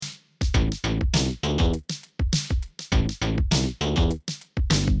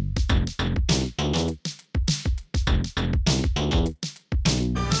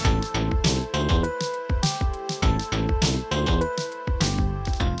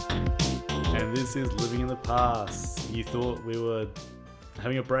and this is Living in the Past. You thought we were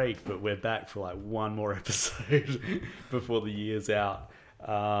having a break, but we're back for like one more episode before the year's out.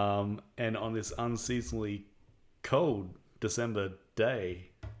 And on this unseasonably cold December day,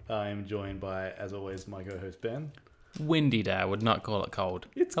 I am joined by, as always, my co-host Ben. Windy day, I would not call it cold.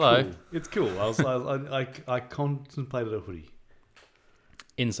 It's Hello. cool. It's cool. I contemplated a hoodie.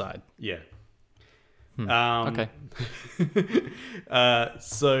 Inside. Yeah. Okay.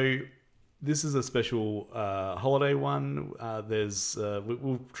 So this is a special holiday one.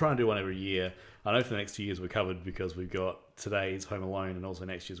 We'll try and do one every year. I know for the next 2 years we're covered because we've got today's Home Alone and also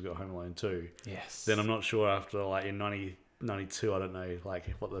next year's we've got Home Alone 2. Yes. Then I'm not sure after like in 1992, I don't know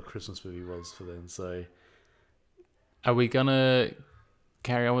like what the Christmas movie was for then. So are we going to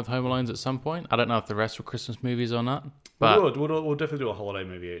carry on with Home Alones at some point? I don't know if the rest were Christmas movies or not. But we'll definitely do a holiday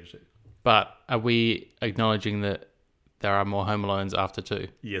movie actually. But are we acknowledging that there are more Home Alones after 2?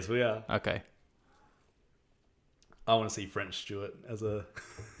 Yes, we are. Okay. I want to see French Stewart as a...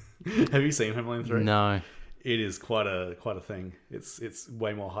 Have you seen Home Alone 3? No. It is quite a thing. It's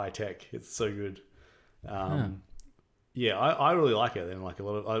way more high tech. It's so good. Yeah, I really like it. And like a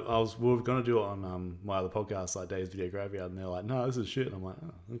lot of we were going to do it on my other podcast, like Dave's Video Graveyard, and they're like, "No, this is shit." And I'm like,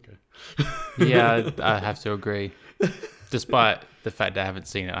 "Oh, okay." Yeah, I have to agree. Despite the fact that I haven't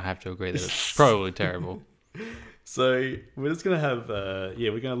seen it, I have to agree that it's probably terrible. So we're just gonna have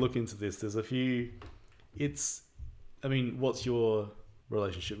we're gonna look into this. There's a few. What's your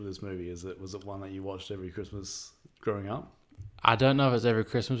relationship with this movie? Was it one that you watched every Christmas growing up? I don't know if it's every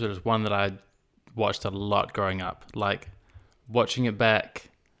Christmas, but it's one that I watched a lot growing up. Like, watching it back,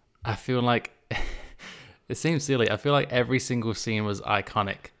 I feel like... it seems silly. I feel like every single scene was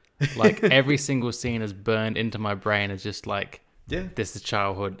iconic. Like, every single scene is burned into my brain as just like, yeah, this is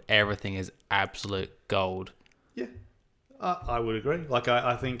childhood. Everything is absolute gold. Yeah, I would agree. Like,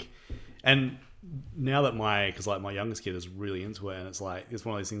 I think... And now that my youngest kid is really into it, and it's like, it's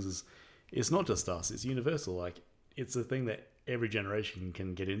one of those things it's not just us, it's universal. Like, it's a thing that every generation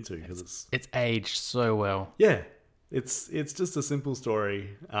can get into because it's aged so well. Yeah, it's just a simple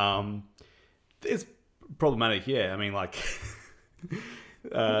story. It's problematic. Yeah, I mean, like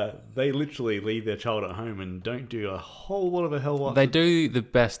they literally leave their child at home and don't do a whole lot of a hell lot. They do the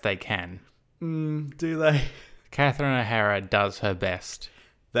best they can. Do they? Catherine O'Hara does her best.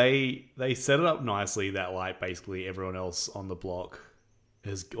 They set it up nicely that like basically everyone else on the block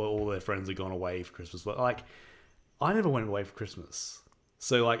all their friends have gone away for Christmas, but like, I never went away for Christmas.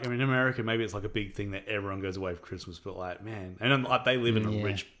 So, like, I mean, in America, maybe it's like a big thing that everyone goes away for Christmas, but like, man, and like they live in a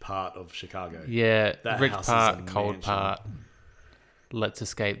rich part of Chicago. Yeah, that rich house part, cold part. Let's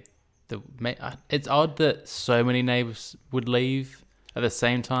escape it's odd that so many neighbors would leave at the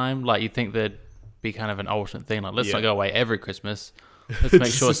same time. Like, you'd think there'd be kind of an alternate thing. Like, let's not go away every Christmas. Let's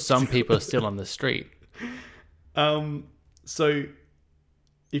make sure some people are still on the street. So,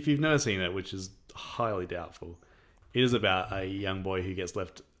 if you've never seen it, which is highly doubtful, it is about a young boy who gets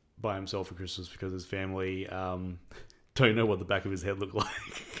left by himself for Christmas because his family don't know what the back of his head looked like.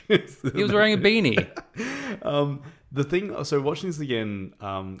 He was wearing a beanie. The thing, so watching this again,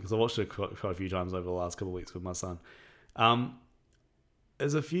 because I watched it quite a few times over the last couple of weeks with my son,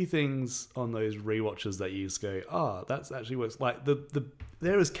 there's a few things on those rewatches that you just go, that's actually works. Like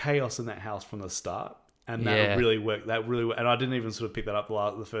there is chaos in that house from the start, and that really worked. And I didn't even sort of pick that up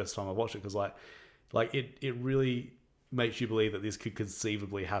the first time I watched it because like it really makes you believe that this could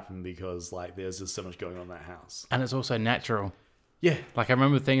conceivably happen because like there's just so much going on in that house. And it's also natural. Yeah. Like, I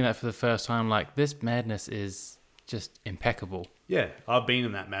remember thinking that for the first time, like, this madness is just impeccable. Yeah. I've been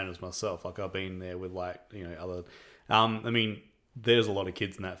in that madness myself. Like, I've been there with like, other... there's a lot of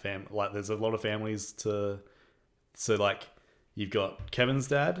kids in that family. Like, there's a lot of families So, like, you've got Kevin's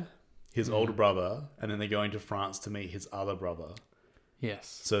dad, his older brother, and then they're going to France to meet his other brother.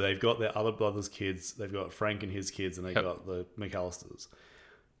 Yes. So they've got their other brother's kids, they've got Frank and his kids, and they've got the McAllisters.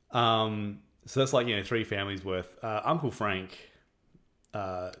 So that's like, 3 families worth. Uncle Frank...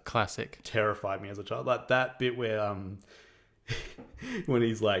 classic. Terrified me as a child. Like that bit where when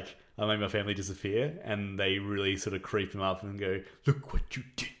he's like, I made my family disappear, and they really sort of creep him up and go, look what you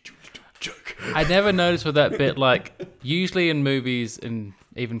did, you little jerk. I never noticed with that bit, like, usually in movies and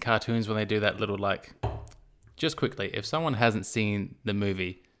even cartoons when they do that little, like, just quickly, if someone hasn't seen the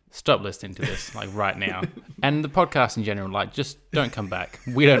movie, stop listening to this, like, right now. And the podcast in general, like, just don't come back.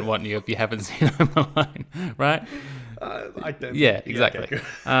 We don't want you if you haven't seen Home Alone, right? I don't. Yeah, exactly.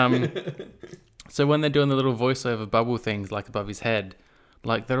 So when they're doing the little voiceover bubble things, like, above his head,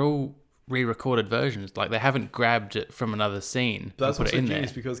 like, they're all re-recorded versions. Like, they haven't grabbed it from another scene But that's and put it in there.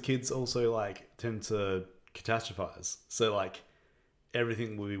 genius because kids also, like, tend to catastrophize. So, like,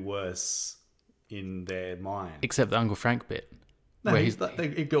 everything will be worse in their mind. Except the Uncle Frank bit. No, where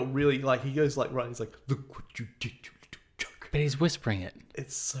it got really like he goes like right. He's like, look what you did, you little joke. But he's whispering it.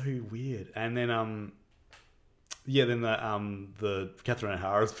 It's so weird. And then then the Catherine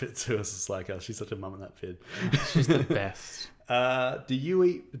O'Hara's bit too. It's just like she's such a mum in that bit. She's the best. Do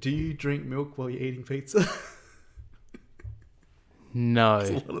you drink milk while you're eating pizza? No.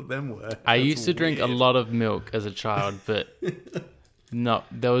 A lot of them were. I used to drink a lot of milk as a child, but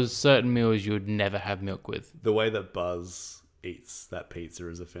there was certain meals you would never have milk with. The way that Buzz eats that pizza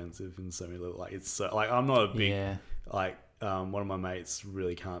is offensive in so many little, like it's so like I'm not a big one of my mates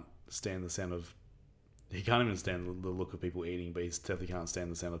really can't stand the sound of, he can't even stand the look of people eating, but he definitely can't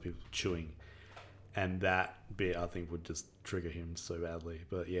stand the sound of people chewing. And that bit, I think, would just trigger him so badly.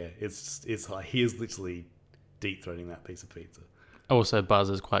 But yeah, it's like he is literally deep throating that piece of pizza. Also, Buzz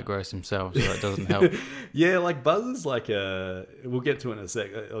is quite gross himself, so that doesn't help. Yeah, like Buzz is like we'll get to it in a sec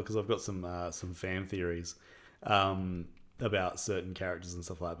because I've got some fan theories about certain characters and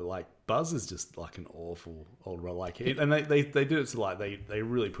stuff like that. But like Buzz is just like an awful old role. Like, and they did it to like they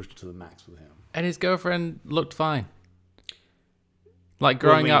really pushed it to the max with him. And his girlfriend looked fine. Like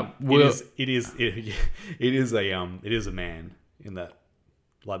growing up, it is a man in that,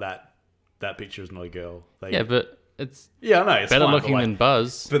 like that picture is not a girl. But it's I know it's better fine, looking than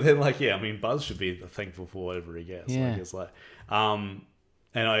Buzz. But then Buzz should be thankful for whatever he gets. Yeah. Like, it's like, and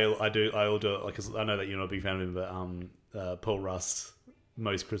I'll do it like, 'cause I know that you're not a big fan of him, but Paul Russ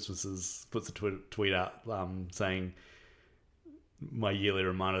most Christmases puts a tweet out saying, my yearly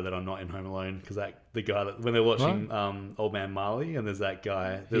reminder that I'm not in Home Alone, because the guy that when they're watching Old Man Marley, and there's that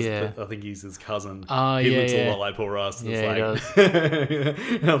guy, I think he's his cousin. He looks a lot like Paul Russ. Yeah, he does.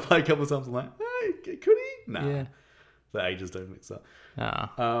 And I'll play a couple of times. I'm like, hey, could he? Nah, the ages don't mix up.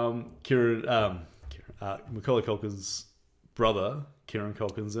 Macaulay Culkin's brother, Kieran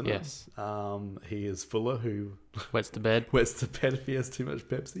Culkin's in it. Yes. He is Fuller, who wets the bed if he has too much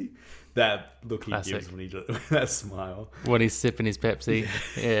Pepsi. That look Classic. he gives when he does that smile. When he's sipping his Pepsi.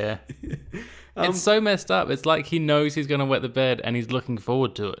 Yeah. It's so messed up. It's like he knows he's going to wet the bed and he's looking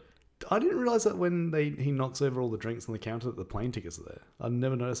forward to it. I didn't realise that when he knocks over all the drinks on the counter that the plane tickets are there. I'd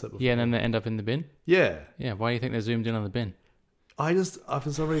never noticed that before. Yeah, and then they end up in the bin? Yeah. Yeah, why do you think they're zoomed in on the bin?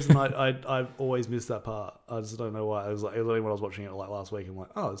 For some reason, I've always missed that part. I just don't know why. It was only when I was watching it like last week, I'm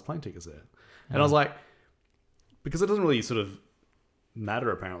like, oh, there's plane tickets there. And I was like, because it doesn't really sort of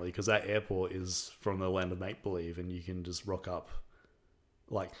matter apparently, because that airport is from the land of make-believe and you can just rock up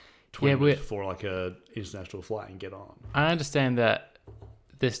like 20 minutes before like a international flight and get on. I understand that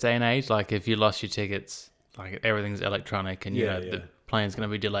this day and age, like if you lost your tickets, like everything's electronic and the plane's going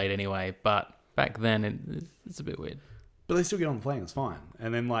to be delayed anyway, but back then it's a bit weird. But they still get on the plane, it's fine.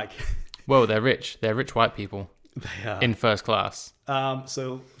 And then like well, they're rich white people. They are in first class.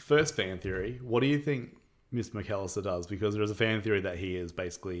 So first fan theory, what do you think Miss McAllister does? Because there's a fan theory that he is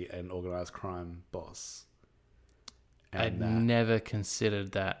basically an organised crime boss. I'd never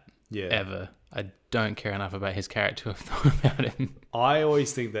considered that ever. I don't care enough about his character to have thought about him. I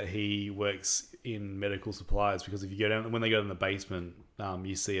always think that he works in medical supplies, because if you go down, when they go in the basement,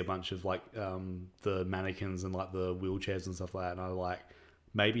 you see a bunch of like the mannequins and like the wheelchairs and stuff like that. And I like,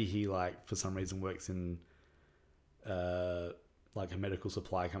 maybe he like for some reason works in like a medical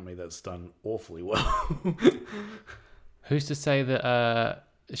supply company that's done awfully well. Who's to say that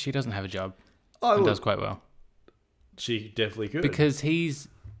she doesn't have a job and does quite well? She definitely could, because he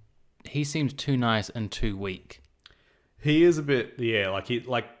seems too nice and too weak. He is a bit,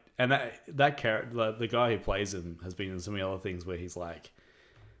 and that character, the guy who plays him, has been in so many other things where he's like,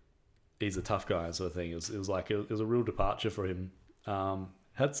 he's a tough guy sort of thing. It was a real departure for him.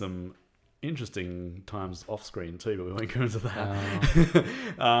 Had some interesting times off screen too, but we won't go into that.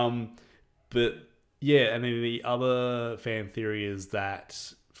 But yeah, and then the other fan theory is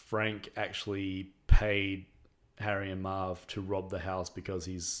that Frank actually paid Harry and Marv to rob the house because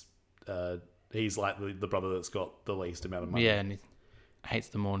he's like the brother that's got the least amount of money. Yeah, and he hates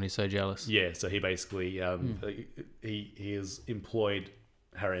them all and he's so jealous. Yeah, so he basically he has employed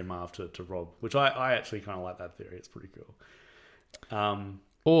Harry and Marv to rob, which I actually kind of like that theory. It's pretty cool.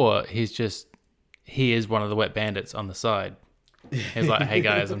 Or he is one of the wet bandits on the side. He's like, hey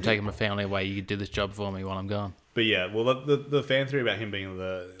guys, I'm taking my family away. You can do this job for me while I'm gone. But yeah, well, the fan theory about him being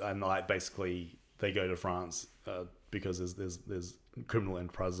like basically they go to France because there's criminal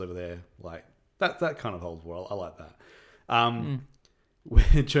enterprises over there. Like that kind of holds well. I like that.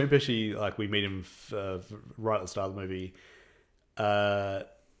 When Joe Pesci, like we meet him right at the start of the movie.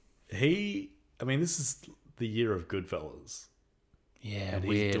 This is the year of Goodfellas. Yeah, and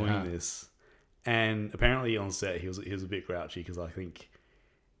weird, he's doing this, and apparently on set he was a bit grouchy because I think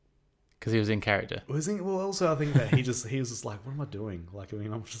Because he was in character. Well, also I think that he was just like, what am I doing? Like, I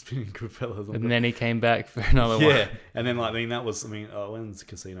mean, I'm just being Goodfellas. And then he came back for another one. Yeah, and then like, I mean, that was, I mean, when's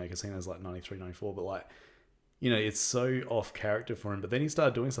Casino? Casino's like 93, 94, but like, you know, it's so off character for him. But then he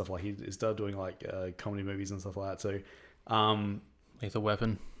started doing stuff like he started doing like comedy movies and stuff like that. So, Lethal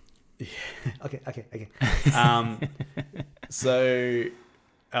Weapon. Yeah, okay. So,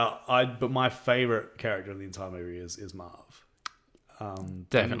 but my favorite character of the entire movie is Marv.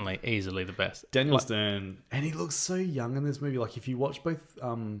 Definitely, easily the best. Daniel Stern, and he looks so young in this movie. Like if you watch both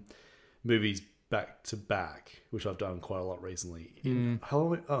movies back to back, which I've done quite a lot recently, in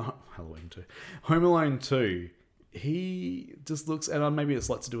Halloween 2, Home Alone 2, he just looks, and maybe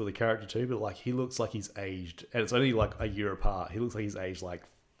it's like to do with the character too, but like he looks like he's aged, and it's only like a year apart. He looks like he's aged like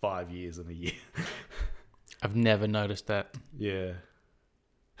 5 years in a year. I've never noticed that. Yeah.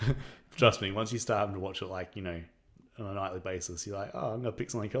 Trust me, once you start to watch it, like, you know, on a nightly basis, you're like, oh, I'm going to pick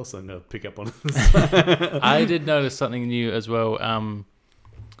something else I'm going to pick up on this. I did notice something new as well.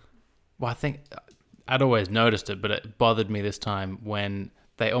 Well, I think I'd always noticed it, but it bothered me this time when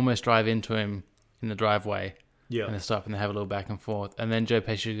they almost drive into him in the driveway. Yeah. And they stop and they have a little back and forth. And then Joe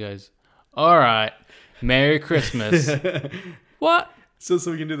Pesci goes, all right, Merry Christmas. What? So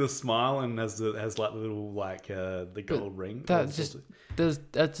we can do the smile and has like the little like the gold ring. That's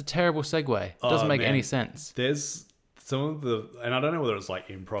a terrible segue. It doesn't make any sense. There's some of the, and I don't know whether it's like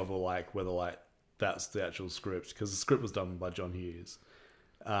improv or like whether like that's the actual script, because the script was done by John Hughes.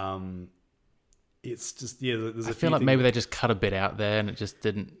 It's just there's I feel like maybe they just cut a bit out there and it just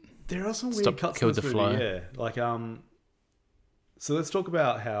didn't. There are some weird cuts in this movie, yeah. Like so let's talk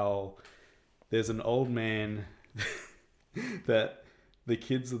about how there's an old man that the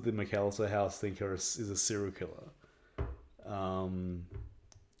kids of the McAllister house think is a serial killer.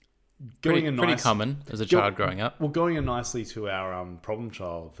 Pretty common as a child growing up. Well, going in nicely to our problem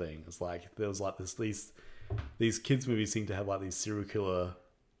child thing, it's like there was like these kids movies seem to have like these serial killer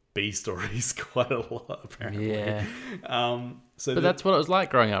B stories quite a lot, apparently. Yeah. But that's what it was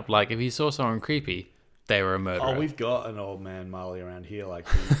like growing up. Like if you saw someone creepy, they were a murderer. Oh, we've got an old man Marley around here. Like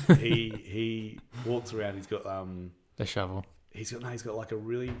he walks around. He's got the shovel. He's got like a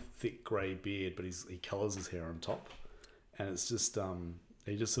really thick grey beard, but he colours his hair on top, and it's just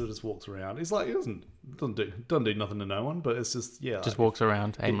he just sort of just walks around. He's like he doesn't do nothing to no one, but it's just just like, walks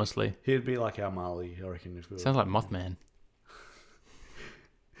around aimlessly. He'd be like our Marley, I reckon. If we Sounds like Mothman.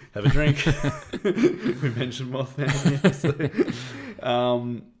 Have a drink. We mentioned Mothman.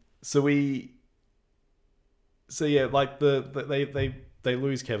 So yeah, like they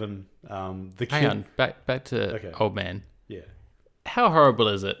lose Kevin. The kid. Hang on, back to old man. Yeah. How horrible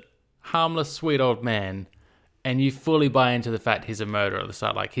is it? Harmless, sweet old man, and you fully buy into the fact he's a murderer at the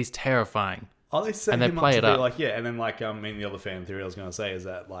start. Like he's terrifying. Oh, they set and him they play up to it be up. like, yeah, and then like in the other fan theory I was going to say is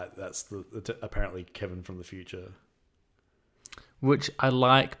that like that's apparently Kevin from the future. Which I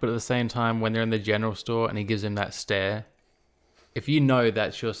like, but at the same time, when they're in the general store and he gives him that stare, if you know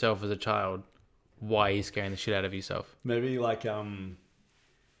that's yourself as a child, why are you scaring the shit out of yourself? Maybe like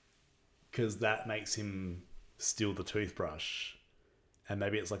because that makes him steal the toothbrush, and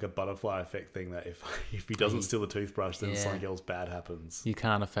maybe it's like a butterfly effect thing that if he doesn't steal the toothbrush, then something else bad happens. You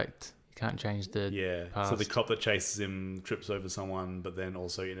can't change the past. So the cop that chases him trips over someone, but then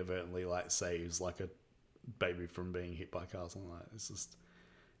also inadvertently like saves like a baby from being hit by a car or something like that. It's just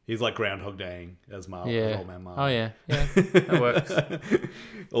he's like Groundhog Day as Marley, as old man Marley. Oh yeah, that works.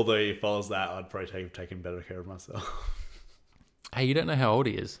 Although if I was that, I'd probably taken better care of myself. Hey, you don't know how old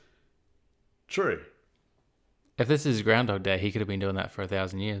he is. True. If this is Groundhog Day, he could have been doing that for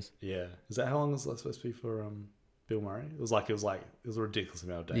 1,000 years. Yeah. Is that how long is that supposed to be for Bill Murray? It was a ridiculous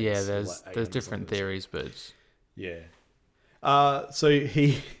amount of days. Yeah, there's different theories, but yeah. So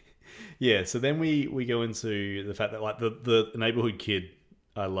so then we go into the fact that like the neighborhood kid,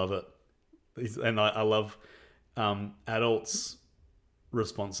 I love it, and I love adults'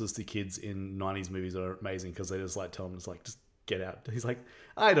 responses to kids in 90s movies are amazing because they just like tell them just get out. He's like,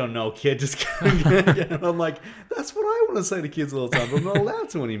 I don't know, kid, just get out. I'm like, that's what I want to say to kids all the time, but I'm not allowed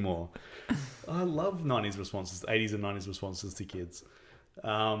to anymore. I love 90s responses, 80s and 90s responses to kids.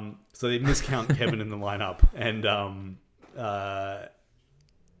 So they miscount Kevin in the lineup, and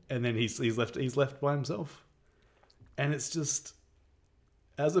then he's left by himself, and it's just,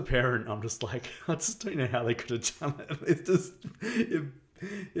 as a parent, I'm just like, I just don't know how they could have done it. It's just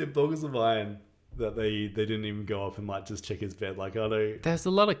it boggles the mind that they didn't even go up and like just check his bed. Like I know there's a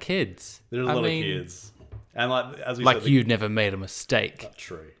lot of kids. There's a lot of kids, and like as we like said, you've never made a mistake. That's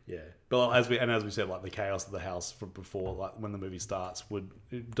true, yeah. But as we said, like the chaos of the house from before, like when the movie starts,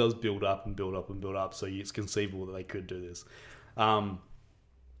 it does build up and build up and build up. So it's conceivable that they could do this.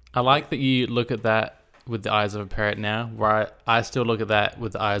 I like that you look at that with the eyes of a parent now, where I still look at that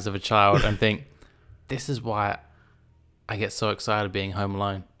with the eyes of a child and think, this is why I get so excited being home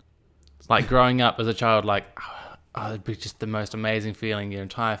alone. It's like growing up as a child, like, oh, it'd be just the most amazing feeling. Your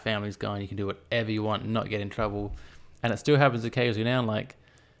entire family's gone. You can do whatever you want and not get in trouble. And it still happens occasionally now. Like,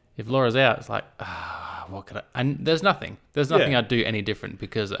 if Laura's out, it's like, what could I... And there's nothing. There's nothing I'd do any different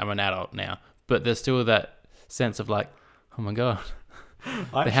because I'm an adult now. But there's still that sense of like, oh my God.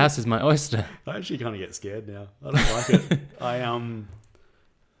 The house is my oyster. I actually kind of get scared now. I don't like it.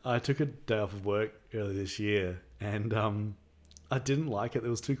 I took a day off of work earlier this year, and I didn't like it. It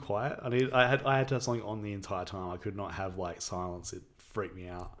was too quiet. I had to have something on the entire time. I could not have like silence. It freaked me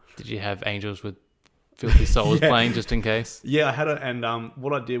out. Did you have Angels with Filthy Souls playing just in case? Yeah, I had it, and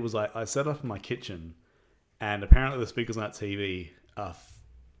what I did was I set up in my kitchen, and apparently the speakers on that TV are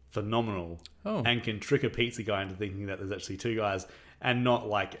phenomenal and can trick a pizza guy into thinking that there's actually two guys. And not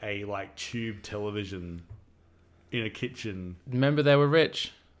like a tube television in a kitchen. Remember, they were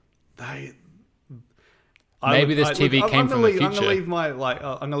rich. Maybe this TV came from the future. I'm gonna leave my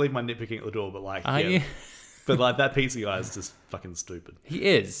nitpicking at the door, but but like that pizza guy is just fucking stupid. He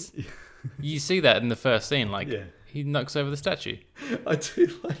is. You see that in the first scene, he knocks over the statue. I do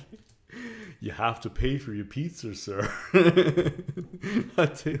like. You have to pay for your pizza, sir. I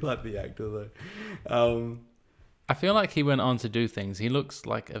do like the actor though. I feel like he went on to do things. He looks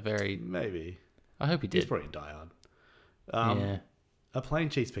like a very... Maybe. I hope he did. He's probably diehard. A plain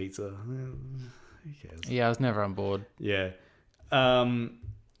cheese pizza. Who cares? Yeah, I was never on board. Yeah.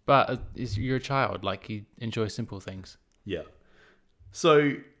 But you're a child. Like, you enjoy simple things. Yeah.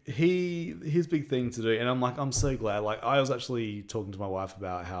 So his big thing to do, and I'm so glad. Like, I was actually talking to my wife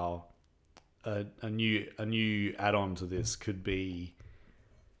about how a new add-on to this could be...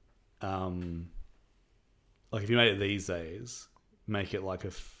 Like, if you made it these days, make it like a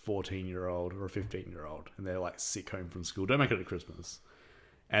 14-year-old or a 15-year-old, and they're like sick home from school. Don't make it at Christmas.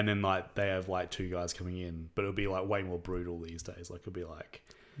 And then like they have like two guys coming in, but it'll be like way more brutal these days. Like it'll be like,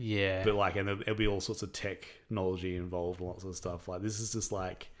 but like, and it'll be all sorts of technology involved and lots of stuff. Like this is just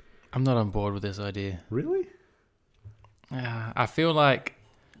like, I'm not on board with this idea. Really? I feel like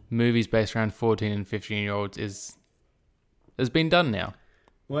movies based around 14 and 15-year-olds has been done now.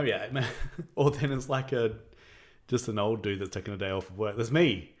 Well, yeah, or then it's like just an old dude that's taking a day off of work. That's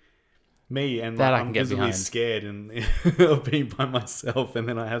me, and that like, I'm visibly scared of being by myself, and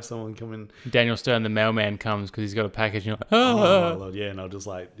then I have someone come in. Daniel Stern, the mailman, comes because he's got a package, and you're like, oh my Lord, yeah, and I'll just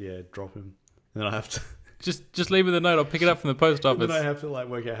drop him, and then I have to just leave me the note. I'll pick it up from the post office. And then I have to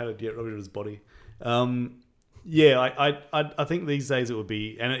work out how to get rid of his body. I think these days it would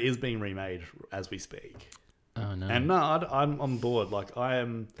be, and it is being remade as we speak. Oh no! And no, I'm on board. Like I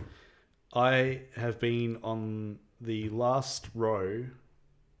have been on the last row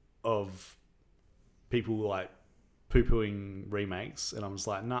of people like poo-pooing remakes, and I'm just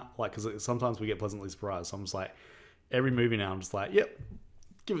like, nah, like because sometimes we get pleasantly surprised. So I'm just like, every movie now, I'm just like, yep,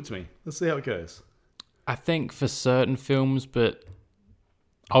 give it to me. Let's see how it goes. I think for certain films, but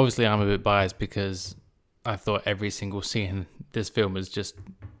obviously I'm a bit biased because I thought every single scene in this film is just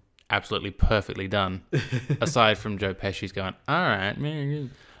absolutely perfectly done. Aside from Joe Pesci's going, all right,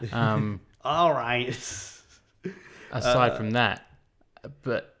 all right. Aside from that,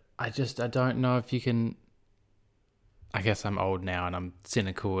 but I don't know if you can. I guess I'm old now and I'm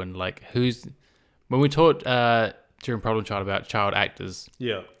cynical and like when we talked during Problem Child about child actors.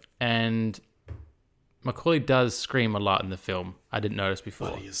 Yeah. And Macaulay does scream a lot in the film. I didn't notice before.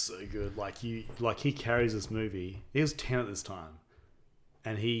 But he is so good. Like he carries this movie. He was 10 at this time.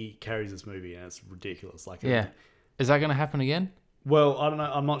 And he carries this movie, and it's ridiculous. Like, yeah, is that going to happen again? Well, I don't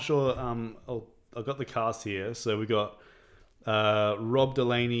know. I'm not sure. I've got the cast here. So we got Rob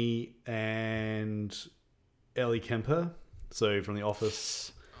Delaney and Ellie Kemper. So from The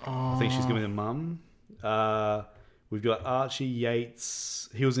Office, I think she's going to be the mum. We've got Archie Yates.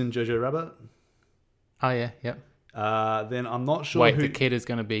 He was in Jojo Rabbit. Oh yeah, yep. Then I'm not sure. Wait, the kid is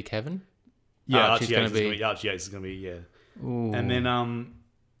going to be Kevin. Yeah, Archie Yates is going to be Ooh. And then I'm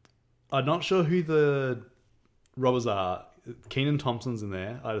not sure who the robbers are. Kenan Thompson's in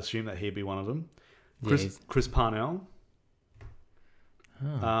there. I'd assume that he'd be one of them. Chris Parnell.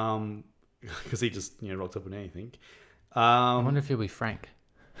 Because he just rocked up in anything. I wonder if he'll be Frank.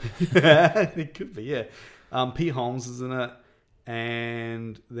 It could be, yeah. Pete Holmes is in it.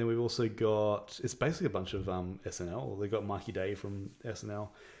 And then we've also got, it's basically a bunch of SNL. They've got Mikey Day from SNL.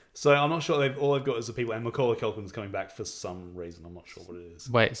 So I'm not sure. All they've got is the people, and Macaulay Culkin's coming back for some reason. I'm not sure what it is.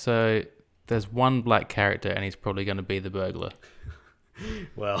 Wait, so there's one black character, and he's probably going to be the burglar.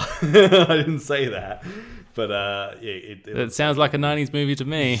 Well, I didn't say that, but It sounds like a 90s movie to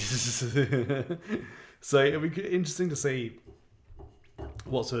me. So it'll be interesting to see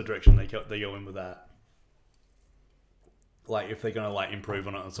what sort of direction they go in with that. Like if they're gonna like improve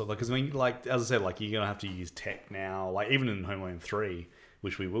on it and stuff. Like, because I mean, like as I said, like you're gonna have to use tech now. Like even in Home Alone 3,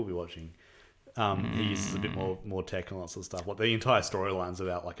 which we will be watching, he uses a bit more tech and lots of stuff. Like the entire storyline's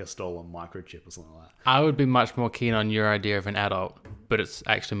about like a stolen microchip or something like that. I would be much more keen on your idea of an adult, but it's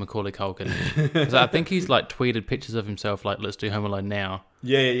actually Macaulay Culkin. Because I think he's like tweeted pictures of himself like, let's do Home Alone now.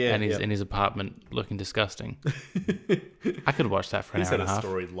 Yeah. And he's in his apartment looking disgusting. I could watch that for an hour and a half. He's had a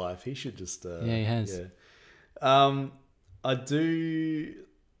storied life. He should just... yeah, he has. Yeah. I do...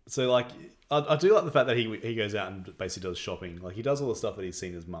 So like... I do like the fact that he goes out and basically does shopping. Like he does all the stuff that he's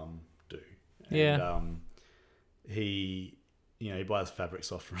seen his mum do. And, yeah. He buys fabric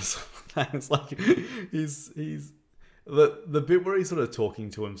softener or something like that. It's like he's the bit where he's sort of talking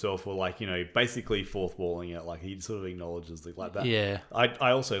to himself or like, basically fourth walling it, like he sort of acknowledges things like that. Yeah.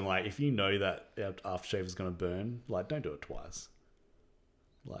 I also like, if you know that aftershave is going to burn, like don't do it twice.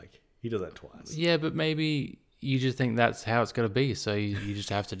 Like he does that twice. Yeah, but maybe you just think that's how it's going to be, so you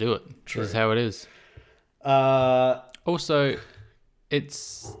just have to do it. True. This is how it is. Also,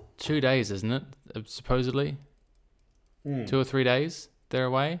 it's 2 days, isn't it? Supposedly. 2 or 3 days they're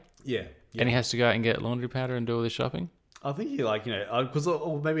away. Yeah. And he has to go out and get laundry powder and do all this shopping. I think he because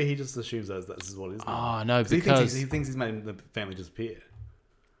or maybe he just assumes that this is what it is. Oh no, because he thinks he's made the family disappear.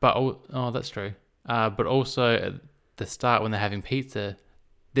 But that's true. But also at the start when they're having pizza,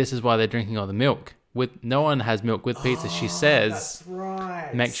 this is why they're drinking all the milk. No one has milk with pizza. She says, "That's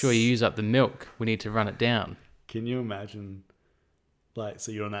right. Make sure you use up the milk. We need to run it down." Can you imagine? Like,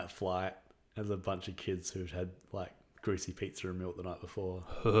 so you're on that flight as a bunch of kids who've had like greasy pizza and milk the night before.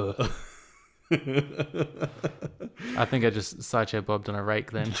 I think I just sideshow bobbed on a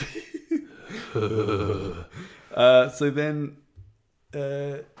rake then. So then,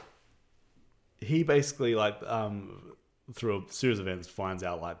 he basically through a series of events finds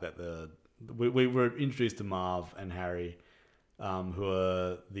out like that we were introduced to Marv and Harry, who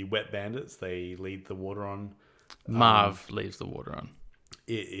are the wet bandits. They lead the water on. Marv leaves the water on.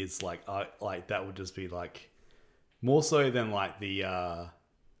 It is like that would just be like more so than like the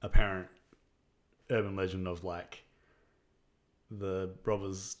apparent urban legend of like the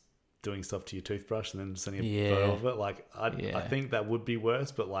robbers doing stuff to your toothbrush and then sending a photo of it. Like I think that would be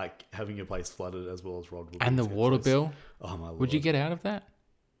worse, but like having your place flooded as well as robbed would and be the water bill. Oh my lord! Would you get out of that?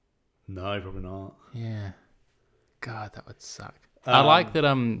 No, probably not. Yeah. God, that would suck. I like that.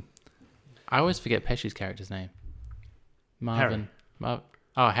 I always forget Pesci's character's name. Marvin. Harry.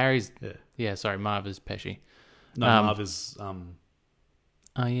 Harry's. Yeah. Yeah. Sorry, Marv is Pesci. No, Marv is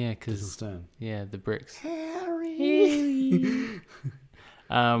Oh yeah, because Stone. Yeah, the bricks. Harry.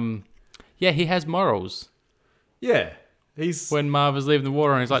 Yeah, he has morals. Yeah, he's When Marv is leaving the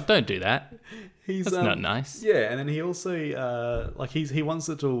water on, he's like, "Don't do that. That's not nice." Yeah, and then he also he wants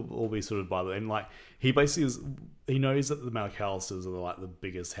it to all be sort of by the and like he basically he knows that the McAllisters are like the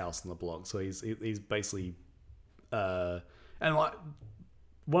biggest house on the block, so he's basically and like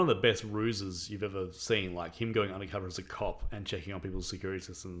one of the best ruses you've ever seen, like him going undercover as a cop and checking on people's security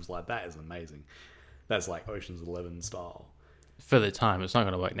systems, like that is amazing. That's like Ocean's 11 style. For the time, it's not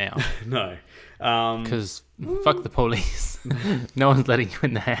going to work now. No, because fuck the police. No one's letting you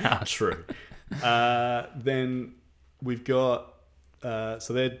in the house. True. Then we've got so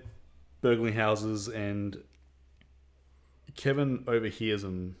they're burgling houses, and Kevin overhears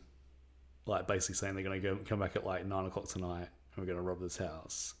them like basically saying they're going to come back at like 9 o'clock tonight and we're going to rob this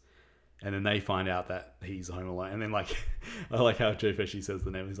house. And then they find out that he's home alone. And then like I like how Joe Pesci says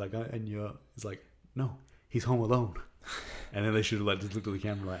the name. He's like, he's like, no, he's home alone. And then they should have just looked at the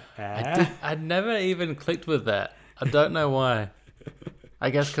camera like, I never even clicked with that. I don't know why. I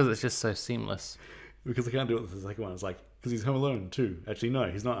guess because it's just so seamless. Because I can't do it with the second one. It's like, because he's home alone too. Actually, no,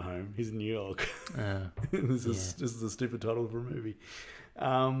 he's not home. He's in New York. This is a stupid title for a movie.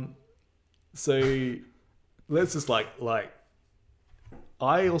 So let's just like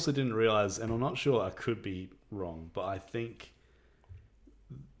I also didn't realize, and I'm not sure, I could be wrong, but I think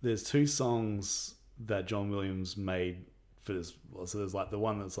there's 2 songs that John Williams made for this. So there's like the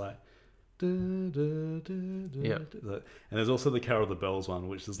one that's like, and there's also the Carol of the Bells one,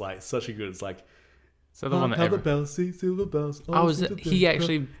 which is like such a good. It's like, so the one that the bells, see silver bells. Oh, is it?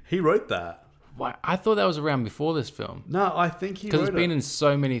 He wrote that. Why? I thought that was around before this film. No, I think he wrote it. Because it's been in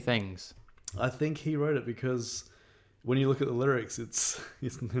so many things. I think he wrote it because when you look at the lyrics,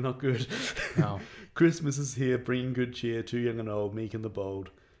 they're not good. No. Christmas is here, bringing good cheer to young and old, meek and the bold.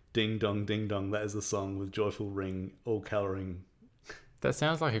 Ding dong, that is the song with joyful ring, all colouring That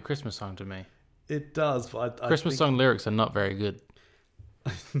sounds like a Christmas song to me. It does, but I Christmas song lyrics are not very good.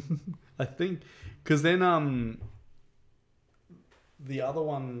 I think because then the other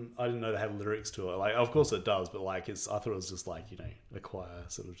one I didn't know they had lyrics to it. Like, of course it does, but like I thought it was just like a choir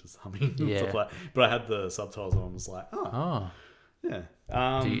sort of just humming. And stuff like. But I had the subtitles on. And was like, yeah.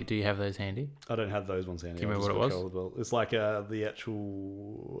 Do you have those handy? I don't have those ones handy. Do you remember what it was? It's like the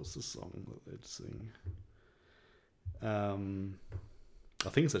actual what's the song that they'd sing? I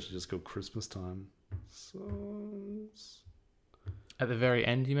think it's actually just called Christmas Time Songs. At the very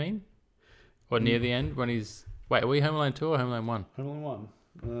end, you mean? Or near the end when he's... Wait, are we Home Alone 2 or Home Alone 1? Home Alone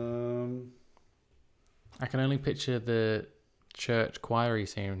 1. I can only picture the church choir-y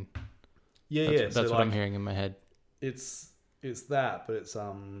scene. That's so what I'm hearing in my head. It's that, but it's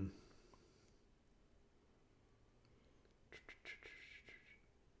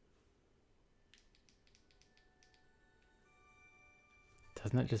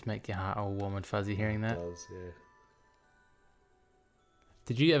Doesn't it just make your heart all warm and fuzzy hearing that? It does, yeah.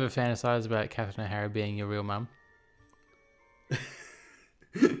 Did you ever fantasize about Catherine O'Hara being your real mum?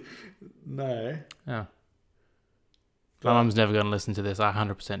 No. Oh. My mum's never going to listen to this. I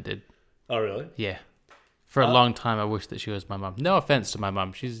 100% did. Oh, really? Yeah. For a long time, I wished that she was my mum. No offense to my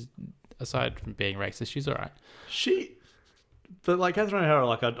mum. She's, aside from being racist, she's all right. But like Catherine O'Hara,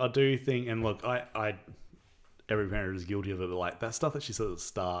 like I do think, and look, I every parent is guilty of it, but like that stuff that she said at the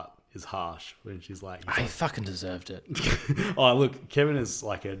start is harsh when she's like, I fucking deserved it. Oh, look, Kevin is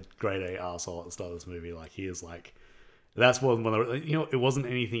like a grade A arsehole at the start of this movie. Like he is like, that's one of the, it wasn't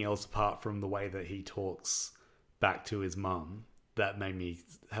anything else apart from the way that he talks back to his mum that made me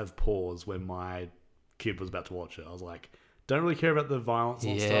have pause when my kid was about to watch it. I was like, don't really care about the violence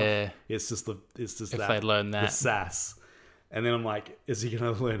and stuff. It's just if that, they learn that, the sass. And then I'm like, is he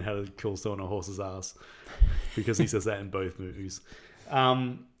going to learn how to call someone a horse's ass? Because he says that in both movies.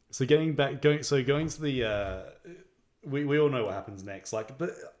 So going to the, we all know what happens next. Like,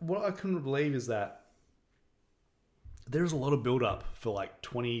 but what I couldn't believe is that there's a lot of build up for like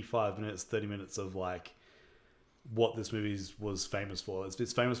 25 minutes, 30 minutes of like what this movie was famous for.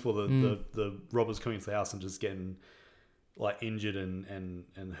 It's famous for the robbers coming to the house and just getting like injured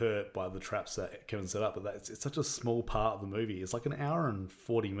and hurt by the traps that Kevin set up. But it's such a small part of the movie. It's like an hour and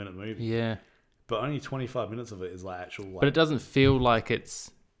 40-minute movie. Yeah. But only 25 minutes of it is like actual. Like, but it doesn't feel like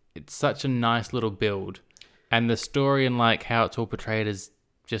it's such a nice little build, and the story and like how it's all portrayed is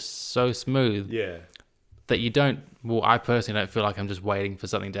just so smooth. Yeah. That you don't. Well, I personally don't feel like I'm just waiting for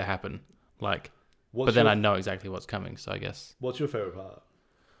something to happen. Like, but then I know exactly what's coming. So I guess. What's your favorite part?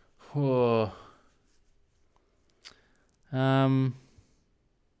 Oh.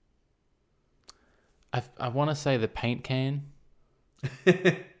 I want to say the paint can.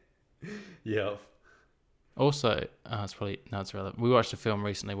 Yeah. Also, it's probably it's relevant. We watched a film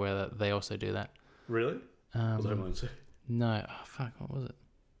recently where they also do that. Really? Was it Home Alone 2? No. Oh, fuck. What was it?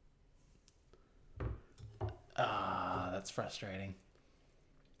 That's frustrating.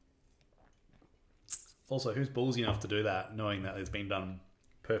 Also, who's ballsy enough to do that, knowing that it's been done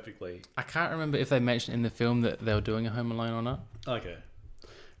perfectly? I can't remember if they mentioned in the film that they were doing a Home Alone or not. Okay.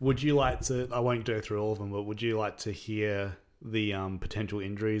 Would you like to? I won't go through all of them, but would you like to hear the potential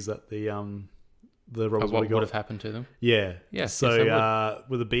injuries that the robbers what would have happened to them? Yeah. Yes. So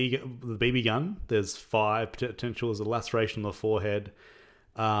with the BB gun, there's 5 potential. There's a laceration on the forehead.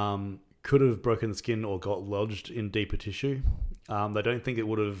 Could have broken the skin or got lodged in deeper tissue. They don't think it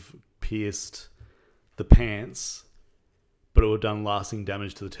would have pierced the pants, but it would have done lasting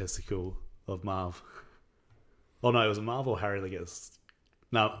damage to the testicle of Marv. Oh no, it was Marv or Harry that gets.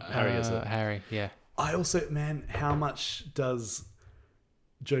 No, Harry gets it. Harry, yeah. I also, man, how much does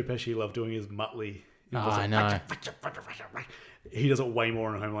Joe Pesci love doing his Muttley? I know. He does it way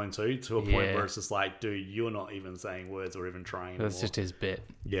more in Home Alone 2 to a point where it's just like, dude, you're not even saying words or even trying anymore. That's just his bit.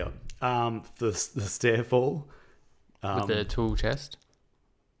 Yeah. The stair fall. With the tool chest?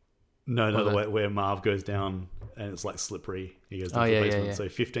 No, where Marv goes down and it's like slippery. He goes down to the basement. Yeah. So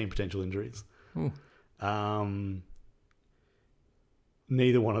 15 potential injuries. Ooh.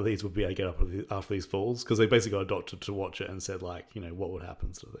 Neither one of these would be able to get up after these falls because they basically got a doctor to watch it and said, like, what would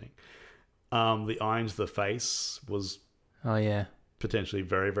happen sort of thing. The iron to the face was potentially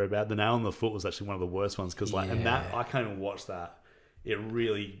very, very bad. The nail on the foot was actually one of the worst ones because and that I can't even watch that. It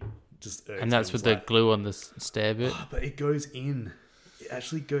really just irks and that's with the glue on the stair bit. But it goes in. It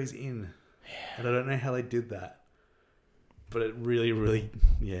actually goes in. Yeah. And I don't know how they did that. But it really, really,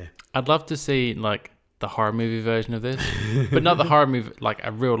 I'd love to see like the horror movie version of this, but not the horror movie, like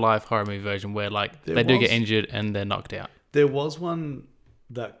a real life horror movie version where like they do get injured and they're knocked out. There was one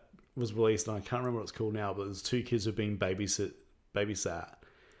that was released, and I can't remember what it's called now, but there's 2 kids who are being babysit babysat.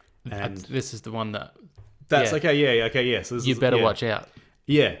 And this is the one that... That's okay, yeah. So you better watch out.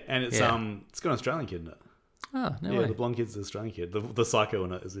 Yeah, and it's got an Australian kid in it. Oh, no Yeah, way. the blonde kid's the Australian kid. The psycho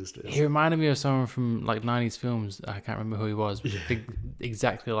in it is this. He reminded me of someone from like 90s films. I can't remember who he was.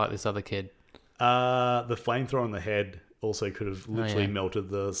 Exactly like this other kid. The flamethrower on the head also could have literally melted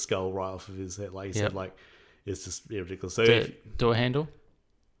the skull right off of his head. Like you said, like it's just ridiculous. So door handle?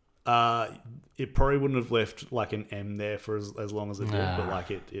 It probably wouldn't have left like an M there for as long as it did, but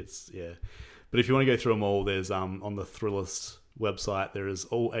like it's. But if you want to go through them all, there's on the Thrillist website there is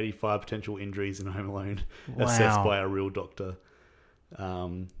all 85 potential injuries in Home Alone assessed by a real doctor.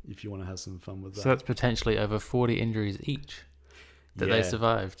 If you want to have some fun with that, so that's potentially over 40 injuries each that they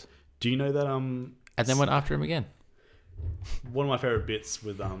survived. Do you know that and then went after him again? One of my favorite bits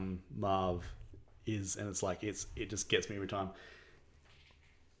with Marv is, and it's like it just gets me every time.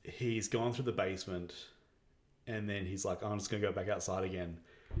 He's gone through the basement, and then he's like, "I'm just gonna go back outside again."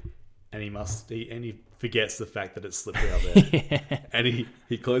 And he forgets the fact that it's slippery out there. And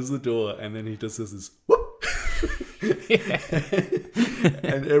he closes the door, and then he just does this whoop.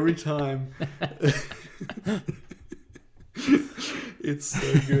 And every time it's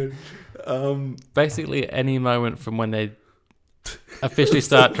so good. Basically any moment from when they officially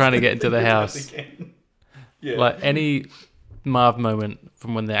start trying to get into the house. Like any Marv moment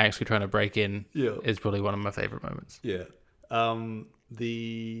from when they're actually trying to break in is probably one of my favorite moments. Yeah.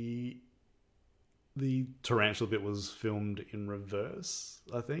 The tarantula bit was filmed in reverse,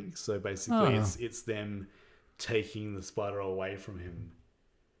 I think. So basically, it's them taking the spider away from him.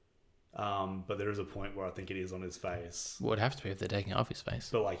 But there is a point where I think it is on his face. Well, it'd have to be if they're taking it off his face.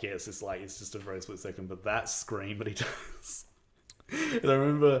 But like, it's just a very split second. But that scream that he does. And I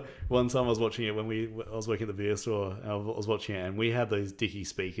remember one time I was watching it when I was working at the beer store. And I was watching it, and we had those Dickie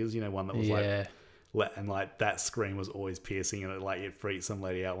speakers. You know, one that was and like that scream was always piercing, and it freaked some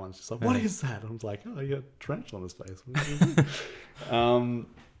lady out once. She's like, "What is that?" And I was like, "Oh, you got a tarantula on his face."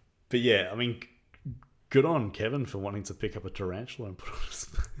 But yeah, I mean, good on Kevin for wanting to pick up a tarantula and put it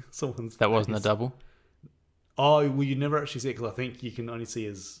on someone's. That wasn't a double. Oh well, you never actually see it because I think you can only see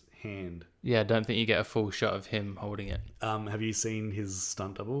his hand. Yeah, I don't think you get a full shot of him holding it. Have you seen his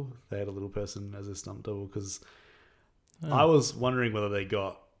stunt double? They had a little person as a stunt double because I was wondering whether they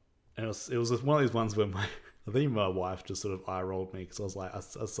got. And it was one of these ones where I think my wife just sort of eye rolled me because I was like, I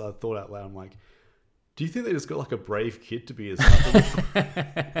thought out loud, I'm like, do you think they just got like a brave kid to be his husband?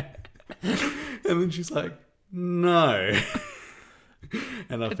 And then she's like, no.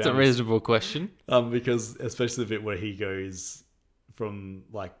 And it's a reasonable question. Because especially the bit where he goes from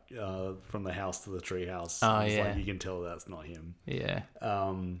from the house to the tree house. Like, you can tell that's not him. Yeah.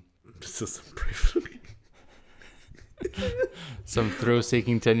 It's just brave. Some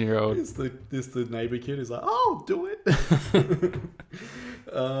thrill-seeking 10-year-old. It's the neighbor kid who's like, "Oh, do it."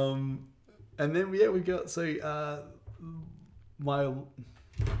 And then we got so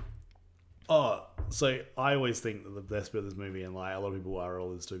I always think that the best bit of this movie, and like a lot of people are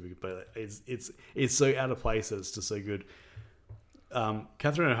all this too, but it's so out of place that it's just so good.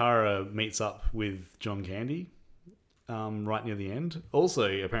 Catherine O'Hara meets up with John Candy right near the end.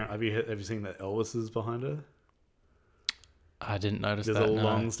 Also, apparently, have you seen that Elvis is behind her? I didn't notice that. There's a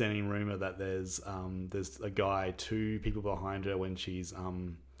long-standing rumor that there's a guy, two people behind her when she's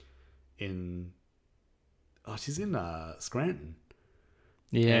in Scranton.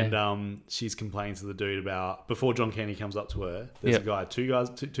 Yeah. And she's complaining to the dude about before John Candy comes up to her. There's a guy,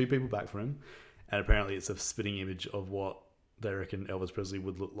 two people back from him, and apparently it's a spitting image of what they reckon Elvis Presley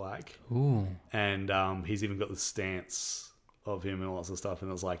would look like. Ooh. And he's even got the stance of him and all that sort of stuff.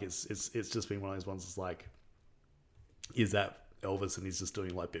 And it's like it's just been one of those ones. It's like, is that Elvis? And he's just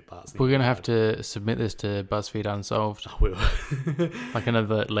doing like bit parts. We're gonna have to submit this to BuzzFeed Unsolved. I will. Like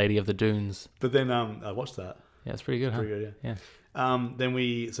another Lady of the Dunes. But then I watched that. Yeah, it's pretty good. Pretty good, yeah.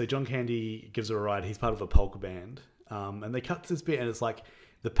 Then John Candy gives her a ride. He's part of a polka band, and they cut to this bit, and it's like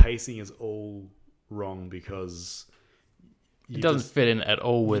the pacing is all wrong because it doesn't fit in at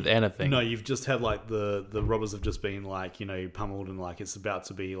all with anything. No, you've just had like the robbers have just been like pummeled, and like it's about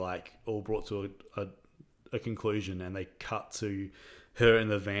to be like all brought to a conclusion, and they cut to her in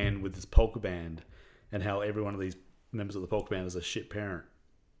the van with this polka band, and how every one of these members of the polka band is a shit parent.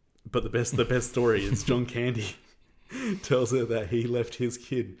 But the best story is John Candy tells her that he left his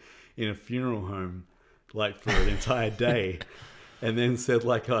kid in a funeral home like for an entire day, and then said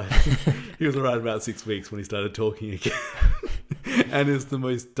like he was around about 6 weeks when he started talking again. And it's the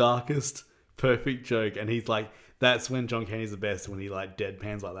most darkest perfect joke, and he's like, that's when John Candy's the best, when he like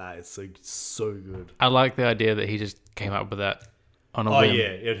deadpans like that. It's so good. I like the idea that he just came up with that on a whim.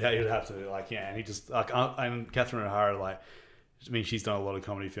 Yeah, it'd have to and he just like, and Catherine O'Hara, like, I mean, she's done a lot of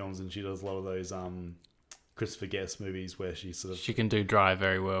comedy films, and she does a lot of those Christopher Guest movies where she sort of She can do dry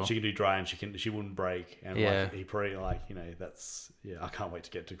very well. she can do dry, and she wouldn't break, and Yeah. like he probably like that's I can't wait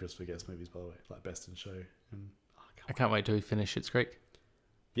to get to Christopher Guest movies, by the way, like Best in Show, and I can't wait till we finish Schitt's Creek.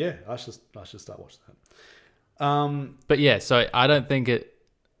 yeah, I should start watching that. But yeah, so I don't think it.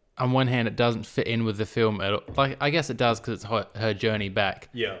 On one hand, it doesn't fit in with the film at all. Like, I guess it does because it's her journey back.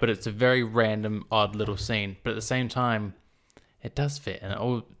 Yeah. But it's a very random, odd little scene. But at the same time, it does fit, and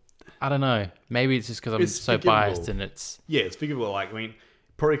I don't know. Maybe it's just because I'm so forgivable. biased, and it's Yeah, it's forgivable. Like, I mean,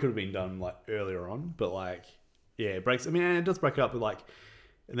 probably could have been done like earlier on, but like, yeah, it breaks. I mean, and it does break it up with like,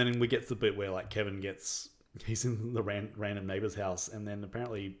 and then we get to the bit where like he's in the random neighbor's house, and then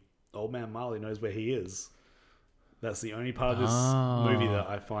apparently old man Marley knows where he is. That's the only part of this movie that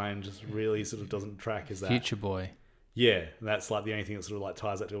I find just really sort of doesn't track. Is that Future Boy. Yeah, and that's like the only thing that sort of like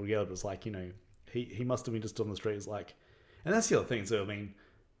ties that all together. But it's like, he must have been just on the street. It's like, and that's the other thing. So I mean,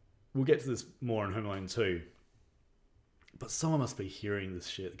 we'll get to this more in Home Alone 2. But someone must be hearing this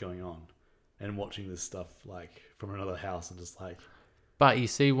shit going on and watching this stuff like from another house and just like. But you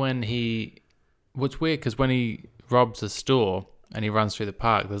see, what's weird because when he robs a store and he runs through the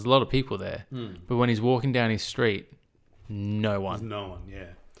park, there's a lot of people there. But when he's walking down his street, no one. There's no one, yeah.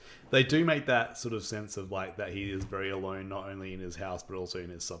 They do make that sort of sense of like that he is very alone, not only in his house but also in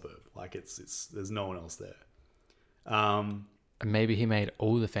his suburb. Like it's there's no one else there. And maybe he made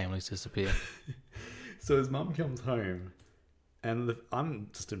all the families disappear. So his mum comes home, and I'm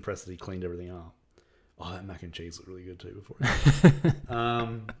just impressed that he cleaned everything up. Oh, that mac and cheese looked really good too before.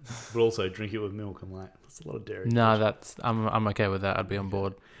 But also drink it with milk. I'm like, that's a lot of dairy. No, I'm okay with that. I'd be on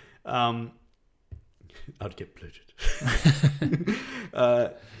board. I'd get bloated.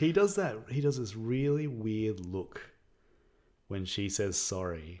 He does that. He does this really weird look when she says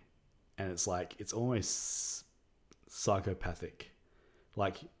sorry, and it's like it's almost psychopathic.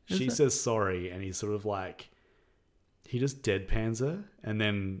 Like she says sorry, and he's sort of like he just deadpans her, and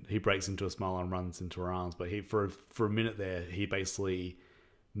then he breaks into a smile and runs into her arms. But he for a minute there, he basically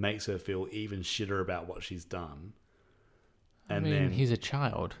makes her feel even shitter about what she's done. And then he's a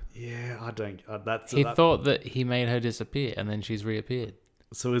child. Yeah, I don't. He thought that he made her disappear, and then she's reappeared.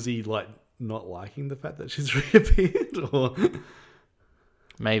 So is he like not liking the fact that she's reappeared, or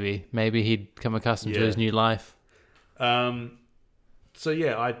maybe he'd come accustomed to his new life. So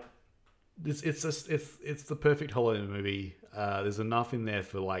yeah, it's the perfect holiday movie. There's enough in there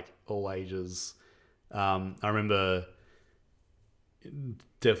for like all ages. I remember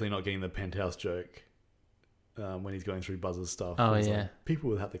definitely not getting the penthouse joke. When he's going through Buzz's stuff. Oh, yeah. Like,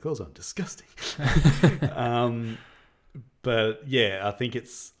 people without their clothes on. Disgusting. But yeah, I think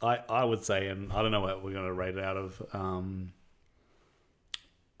it's... I would say, and I don't know what we're going to rate it out of.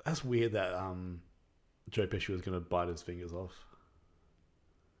 That's weird that Joe Pesci was going to bite his fingers off.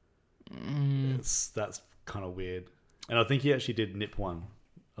 That's kind of weird. And I think he actually did nip one.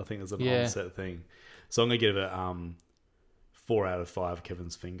 I think there's an on-set thing. So I'm going to give it 4 out of 5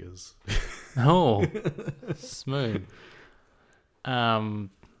 Kevin's fingers. Oh, smooth. It's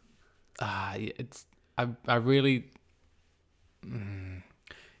I really.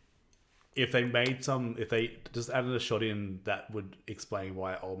 If they just added a shot in that would explain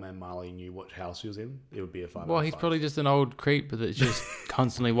why Old Man Marley knew what house he was in, it would be a 5. Well, he's probably just an old creep that's just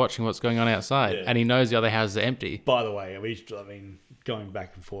constantly watching what's going on outside, and he knows the other houses are empty. By the way, I mean, going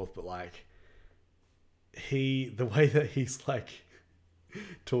back and forth, but like the way that he's like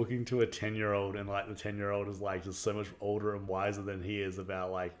talking to a 10-year-old, and like the 10-year-old is like just so much older and wiser than he is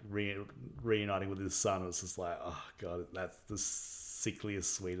about like reuniting with his son. It's just like, oh god, that's the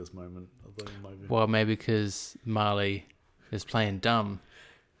sickliest, sweetest moment of the movie. Well, maybe because Marley is playing dumb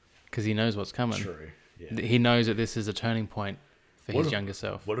because he knows what's coming. True. Yeah. He knows that this is a turning point for his younger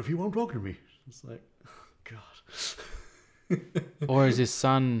self. What if he won't talk to me? It's like, oh, god. Or is his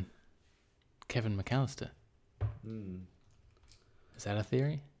son Kevin McAllister? Is that a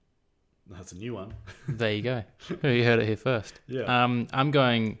theory? That's a new one. There you go. You heard it here first. Yeah. I'm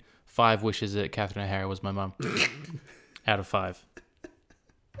going 5 wishes that Catherine O'Hara was my mum. Out of 5.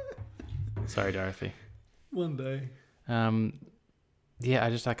 Sorry, Dorothy. One day. Yeah,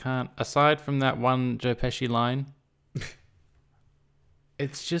 I can't. Aside from that one Joe Pesci line,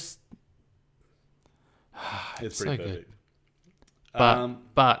 it's just... It's so pretty good. perfect.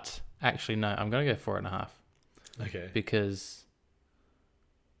 But, actually, no, I'm going to go 4.5. Okay. Because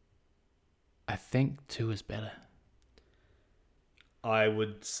I think 2 is better. I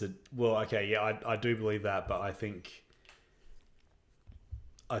would... Well, okay, yeah, I do believe that, but I think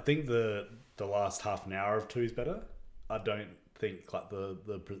the last half an hour of 2 is better. I don't think like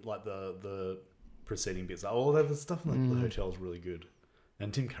the preceding bits. All that stuff in the hotel is really good,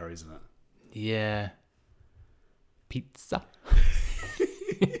 and Tim Curry's in it. Yeah. Pizza.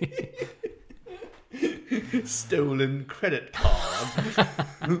 Stolen credit card.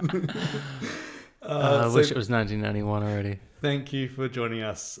 I wish it was 1991 already. Thank you for joining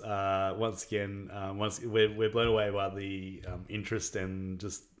us once again. We're blown away by the interest and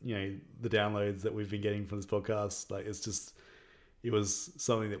just the downloads that we've been getting from this podcast. Like it was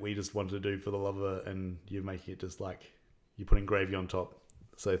something that we just wanted to do for the love of it, and you're making it just like you're putting gravy on top.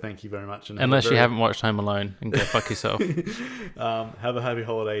 So thank you very much. And unless you haven't watched Home Alone, and go fuck yourself. Have a happy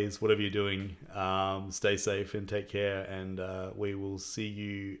holidays, whatever you're doing. Stay safe and take care, and we will see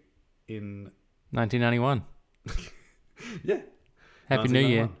you in 1991. Yeah. Happy New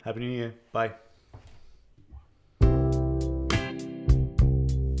Year. Happy New Year. Bye.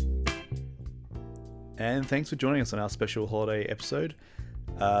 And thanks for joining us on our special holiday episode.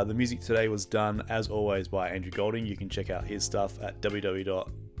 The music today was done, as always, by Andrew Golding. You can check out his stuff at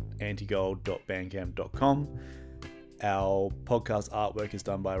www.antigold.bandcamp.com. Our podcast artwork is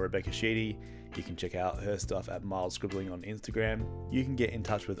done by Rebecca Sheedy. You can check out her stuff at Mild Scribbling on Instagram. You can get in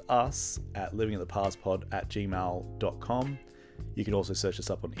touch with us at livingatthepastpod@gmail.com. You can also search us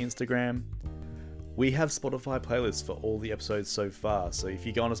up on Instagram. We have Spotify playlists for all the episodes so far. So if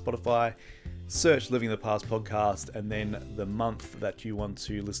you go on to Spotify, search Living the Past podcast, and then the month that you want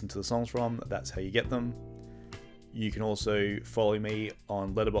to listen to the songs from, that's how you get them. You can also follow me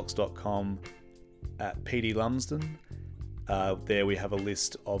on letterboxd.com at PD Lumsden. There we have a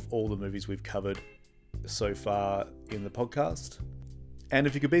list of all the movies we've covered so far in the podcast. And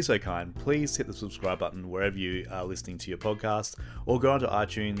if you could be so kind, please hit the subscribe button wherever you are listening to your podcast, or go onto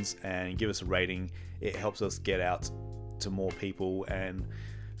iTunes and give us a rating. It helps us get out to more people and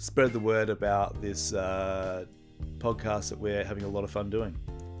spread the word about this podcast that we're having a lot of fun doing.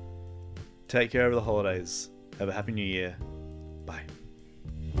 Take care over the holidays. Have a happy new year. Bye.